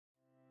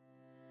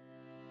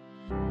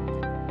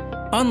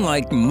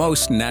Unlike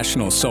most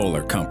national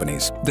solar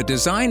companies, the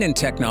design and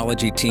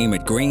technology team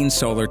at Green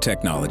Solar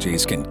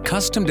Technologies can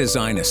custom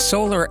design a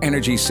solar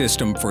energy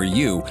system for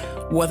you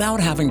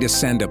without having to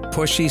send a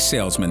pushy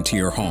salesman to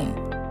your home.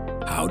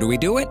 How do we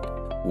do it?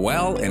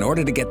 Well, in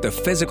order to get the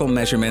physical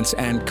measurements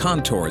and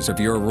contours of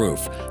your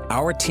roof,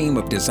 our team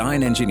of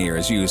design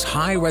engineers use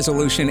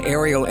high-resolution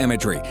aerial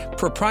imagery,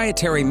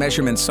 proprietary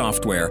measurement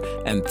software,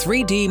 and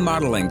 3D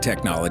modeling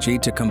technology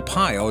to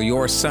compile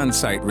your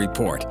SunSite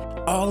report.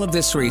 All of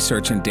this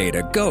research and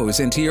data goes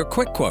into your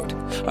Quick Quote,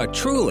 a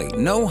truly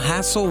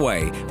no-hassle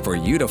way for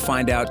you to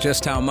find out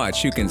just how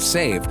much you can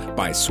save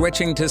by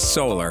switching to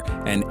solar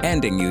and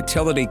ending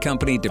utility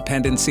company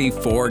dependency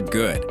for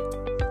good.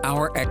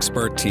 Our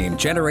expert team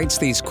generates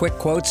these quick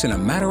quotes in a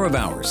matter of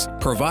hours,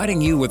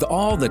 providing you with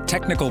all the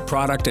technical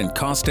product and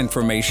cost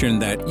information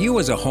that you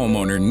as a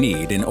homeowner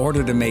need in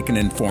order to make an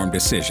informed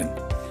decision.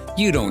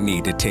 You don't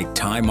need to take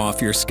time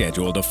off your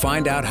schedule to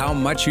find out how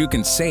much you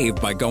can save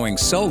by going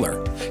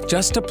solar.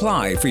 Just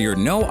apply for your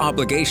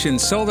no-obligation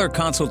solar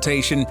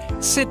consultation,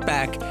 sit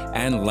back,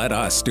 and let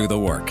us do the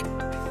work.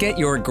 Get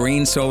your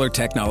Green Solar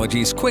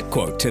Technologies Quick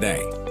Quote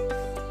today.